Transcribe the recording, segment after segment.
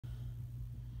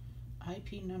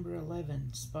IP number 11,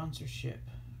 sponsorship,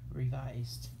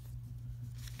 revised.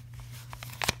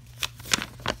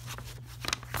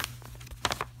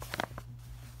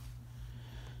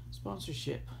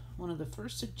 Sponsorship. One of the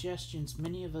first suggestions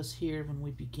many of us hear when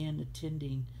we begin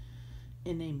attending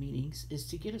NA meetings is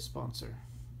to get a sponsor.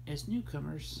 As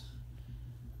newcomers,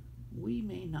 we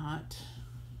may not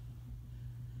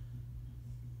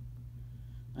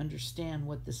understand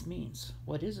what this means.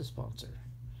 What is a sponsor?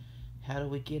 How do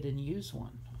we get and use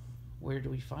one? Where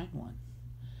do we find one?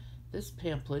 This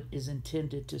pamphlet is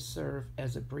intended to serve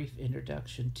as a brief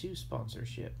introduction to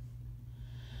sponsorship.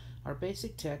 Our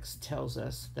basic text tells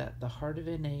us that the heart of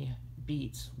NA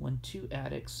beats when two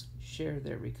addicts share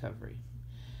their recovery,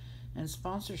 and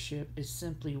sponsorship is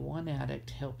simply one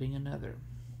addict helping another.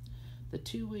 The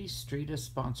two-way street of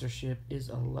sponsorship is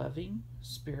a loving,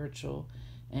 spiritual,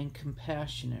 and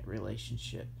compassionate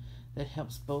relationship that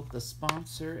helps both the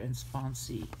sponsor and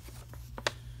sponsee.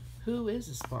 Who is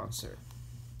a sponsor?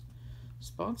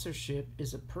 Sponsorship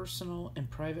is a personal and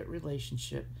private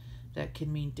relationship that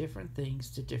can mean different things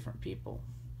to different people.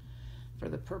 For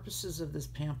the purposes of this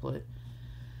pamphlet,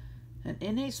 an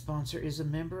NA sponsor is a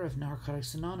member of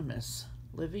Narcotics Anonymous,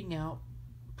 living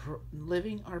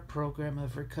our program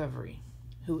of recovery,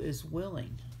 who is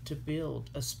willing to build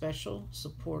a special,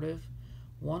 supportive,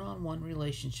 one-on-one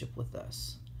relationship with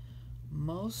us.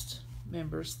 Most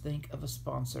members think of a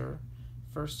sponsor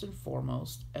first and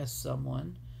foremost as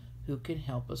someone who can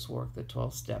help us work the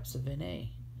 12 steps of NA,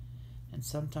 and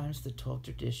sometimes the 12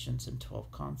 traditions and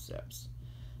 12 concepts.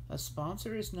 A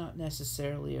sponsor is not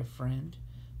necessarily a friend,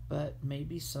 but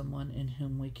maybe someone in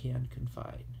whom we can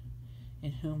confide.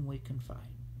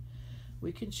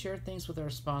 We can share things with our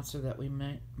sponsor that we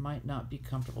might not be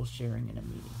comfortable sharing in a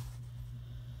meeting.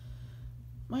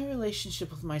 My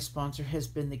relationship with my sponsor has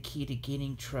been the key to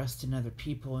gaining trust in other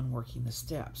people and working the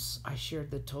steps. I shared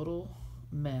the total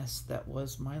mess that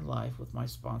was my life with my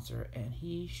sponsor, and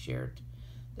he shared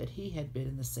that he had been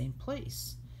in the same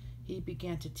place. He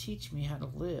began to teach me how to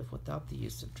live without the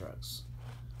use of drugs.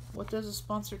 What does a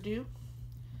sponsor do?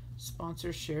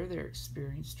 Sponsors share their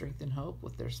experience, strength, and hope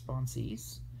with their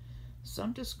sponsees.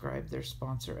 Some describe their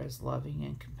sponsor as loving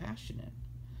and compassionate,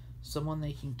 someone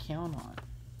they can count on.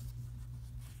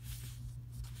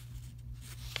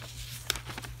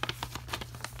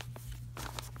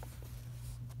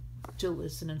 To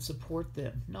listen and support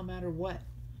them, no matter what.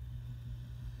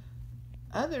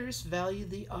 Others value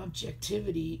the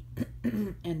objectivity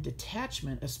and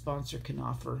detachment a sponsor can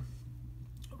offer,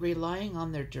 relying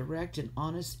on their direct and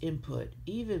honest input,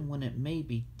 even when it may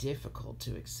be difficult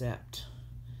to accept.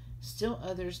 Still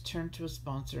others turn to a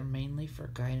sponsor mainly for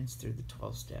guidance through the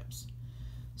 12 steps.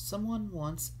 Someone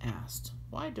once asked,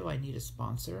 "Why do I need a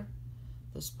sponsor?"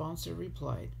 The sponsor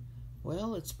replied,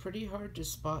 "Well, it's pretty hard to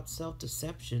spot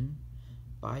self-deception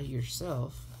by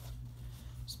yourself."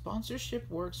 Sponsorship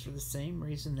works for the same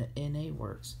reason that NA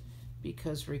works,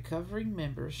 because recovering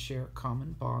members share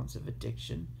common bonds of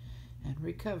addiction and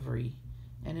recovery,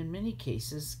 and in many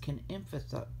cases can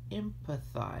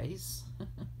empathize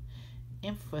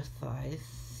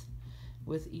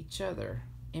with each other.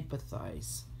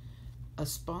 A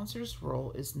sponsor's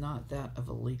role is not that of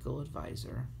a legal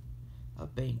advisor, a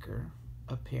banker,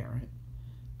 a parent,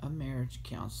 a marriage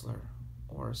counselor,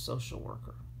 or a social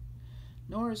worker.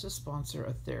 Nor is a sponsor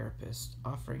a therapist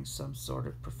offering some sort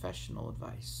of professional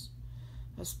advice.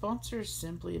 A sponsor is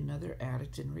simply another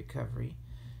addict in recovery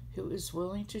who is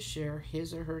willing to share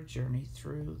his or her journey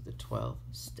through the 12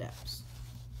 steps.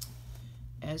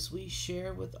 As we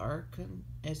share our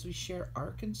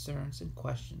concerns and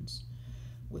questions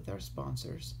with our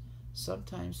sponsors,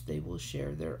 sometimes they will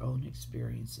share their own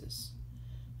experiences.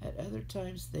 At other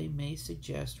times, they may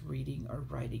suggest reading or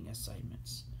writing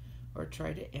assignments, or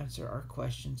try to answer our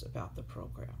questions about the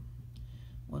program.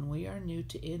 When we are new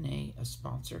to NA, a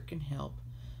sponsor can help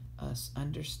us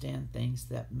understand things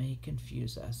that may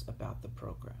confuse us about the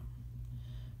program.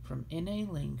 From NA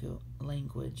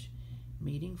language,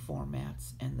 meeting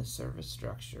formats, and the service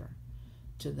structure,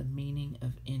 to the meaning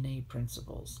of NA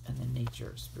principles and the nature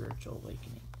of spiritual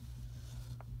awakening.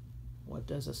 What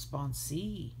does a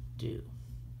sponsee do?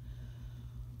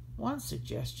 One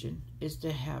suggestion is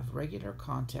to have regular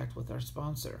contact with our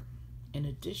sponsor. In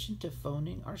addition to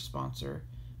phoning our sponsor,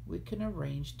 we can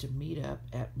arrange to meet up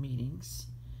at meetings.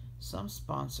 Some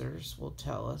sponsors will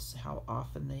tell us how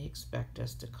often they expect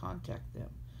us to contact them,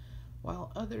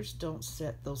 while others don't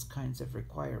set those kinds of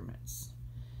requirements.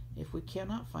 If we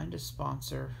cannot find a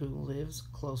sponsor who lives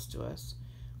close to us,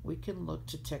 we can look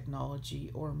to technology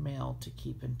or mail to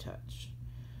keep in touch.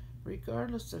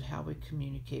 Regardless of how we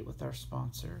communicate with our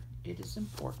sponsor, it is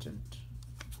important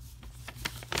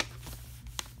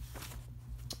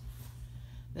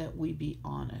that we be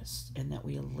honest and that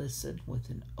we listen with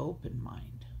an open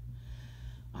mind.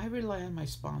 I rely on my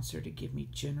sponsor to give me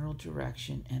general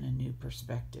direction and a new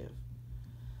perspective.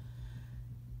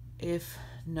 If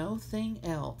nothing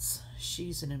else,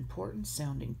 she's an important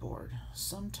sounding board.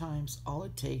 Sometimes all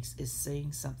it takes is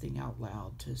saying something out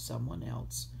loud to someone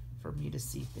else for me to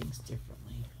see things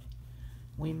differently.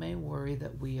 We may worry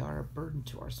that we are a burden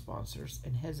to our sponsors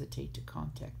and hesitate to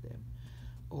contact them,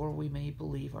 or we may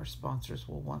believe our sponsors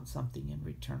will want something in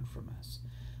return from us.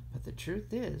 But the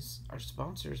truth is, our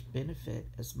sponsors benefit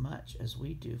as much as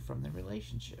we do from the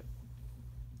relationship.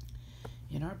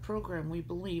 In our program, we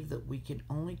believe that we can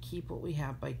only keep what we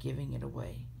have by giving it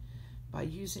away. By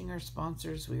using our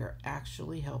sponsors, we are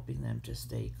actually helping them to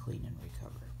stay clean and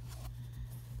recover.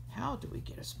 How do we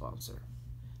get a sponsor?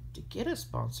 To get a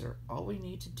sponsor, all we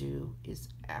need to do is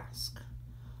ask.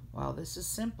 While this is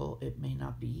simple, it may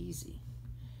not be easy.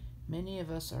 Many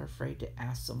of us are afraid to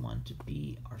ask someone to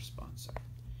be our sponsor.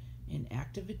 In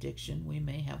active addiction, we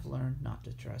may have learned not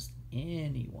to trust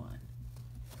anyone.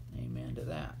 Amen to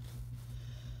that.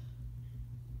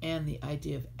 And the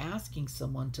idea of asking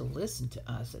someone to listen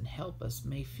to us and help us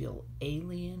may feel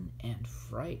alien and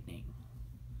frightening.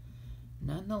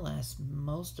 Nonetheless,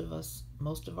 most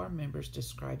of our members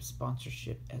describe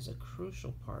sponsorship as a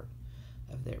crucial part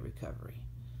of their recovery.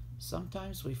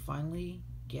 Sometimes we finally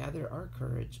gather our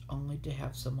courage only to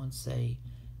have someone say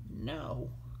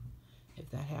no. If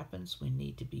that happens, we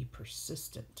need to be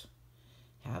persistent,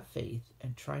 have faith,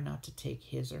 and try not to take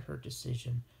his or her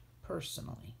decision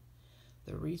personally.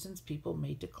 The reasons people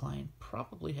may decline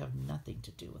probably have nothing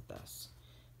to do with us.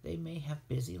 They may have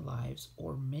busy lives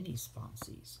or many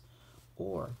sponsees,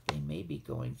 or they may be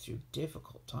going through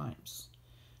difficult times.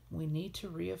 We need to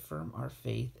reaffirm our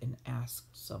faith and ask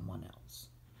someone else.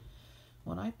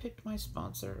 When I picked my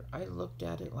sponsor, I looked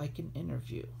at it like an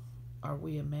interview. Are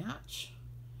we a match?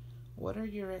 What are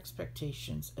your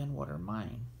expectations and what are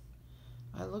mine?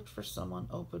 I looked for someone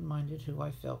open-minded who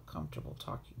I felt comfortable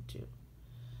talking to.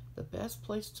 The best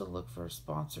place to look for a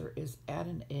sponsor is at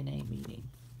an NA meeting.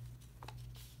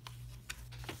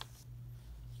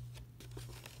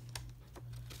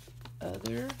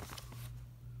 Other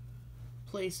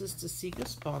places to seek a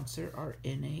sponsor are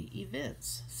NA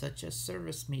events, such as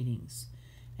service meetings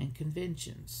and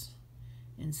conventions.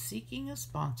 In seeking a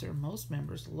sponsor, most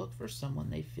members look for someone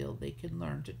they feel they can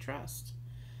learn to trust,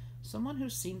 someone who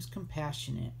seems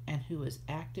compassionate and who is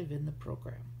active in the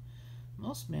program.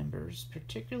 Most members,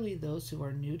 particularly those who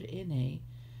are new to NA,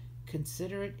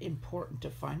 consider it important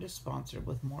to find a sponsor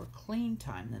with more clean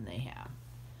time than they have.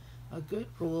 A good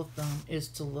rule of thumb is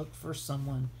to look for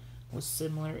someone with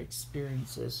similar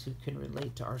experiences who can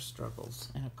relate to our struggles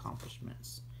and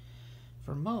accomplishments.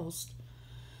 For most,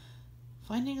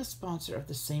 finding a sponsor of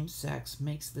the same sex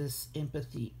makes this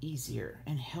empathy easier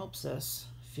and helps us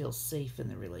feel safe in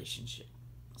the relationship.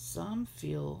 Some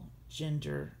feel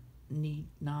gender need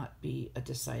not be a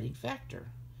deciding factor.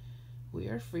 We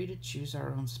are free to choose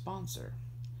our own sponsor.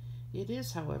 It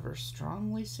is, however,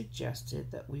 strongly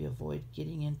suggested that we avoid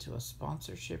getting into a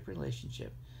sponsorship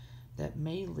relationship that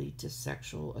may lead to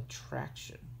sexual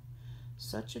attraction.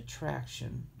 Such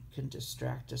attraction can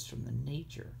distract us from the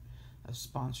nature of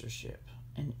sponsorship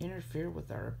and interfere with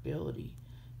our ability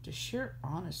to share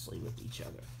honestly with each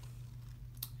other.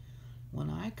 When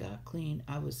I got clean,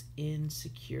 I was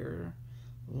insecure,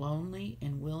 lonely,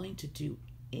 and willing to do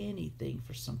anything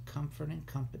for some comfort and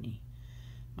company.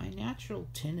 My natural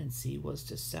tendency was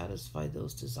to satisfy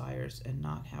those desires and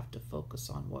not have to focus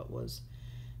on what was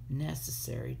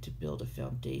necessary to build a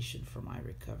foundation for my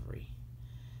recovery.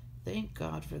 Thank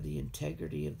God for the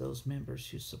integrity of those members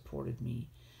who supported me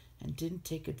and didn't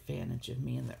take advantage of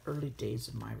me in the early days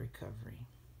of my recovery.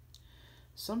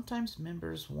 Sometimes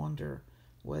members wonder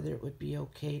whether it would be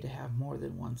okay to have more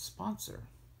than one sponsor.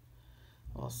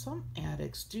 While some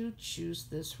addicts do choose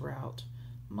this route,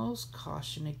 most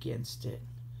caution against it,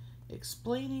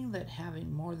 explaining that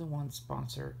having more than one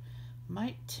sponsor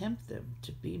might tempt them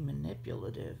to be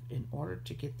manipulative in order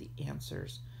to get the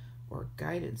answers or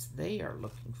guidance they are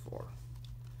looking for.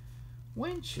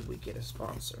 When should we get a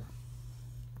sponsor?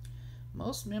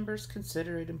 Most members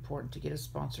consider it important to get a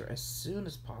sponsor as soon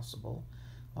as possible,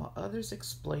 while others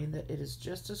explain that it is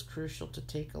just as crucial to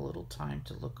take a little time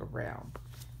to look around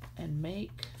and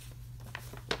make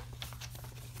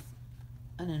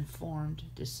an informed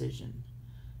decision.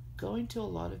 Going to a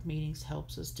lot of meetings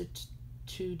helps us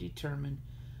to determine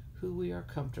who we are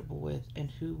comfortable with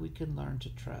and who we can learn to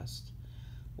trust.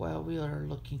 While we are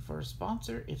looking for a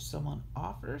sponsor, if someone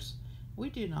offers, we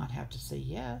do not have to say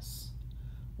yes.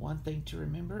 One thing to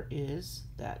remember is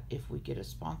that if we get a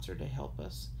sponsor to help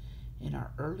us In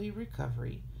our early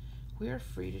recovery, we are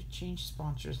free to change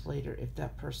sponsors later if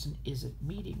that person isn't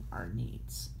meeting our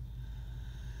needs.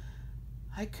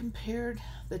 I compared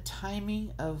the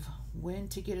timing of when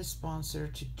to get a sponsor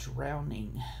to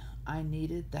drowning. I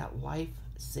needed that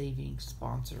life-saving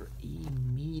sponsor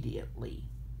immediately.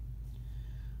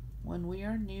 When we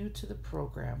are new to the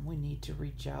program, we need to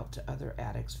reach out to other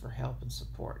addicts for help and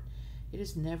support. It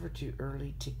is never too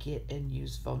early to get and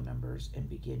use phone numbers and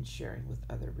begin sharing with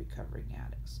other recovering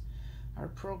addicts. Our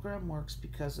program works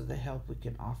because of the help we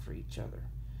can offer each other.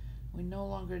 We no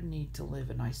longer need to live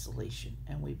in isolation,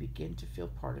 and we begin to feel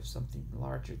part of something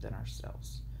larger than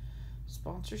ourselves.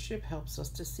 Sponsorship helps us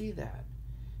to see that.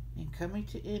 In coming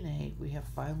to NA, we have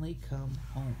finally come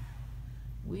home.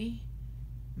 We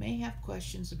may have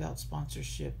questions about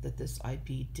sponsorship that this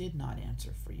IP did not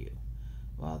answer for you.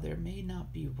 While there may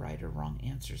not be right or wrong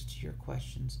answers to your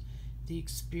questions, the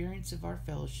experience of our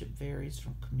fellowship varies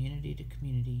from community to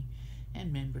community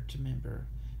and member to member.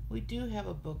 We do have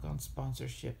a book on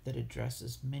sponsorship that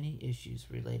addresses many issues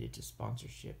related to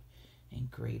sponsorship in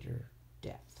greater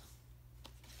depth.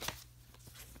 Here's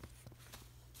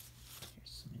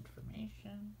some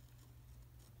information.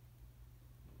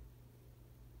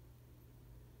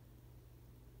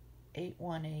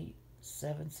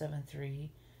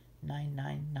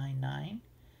 (818-773-9999)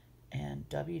 and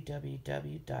www.na.org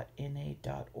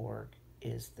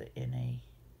is the NA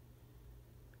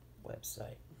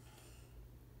website.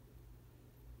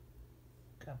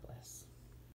 God bless.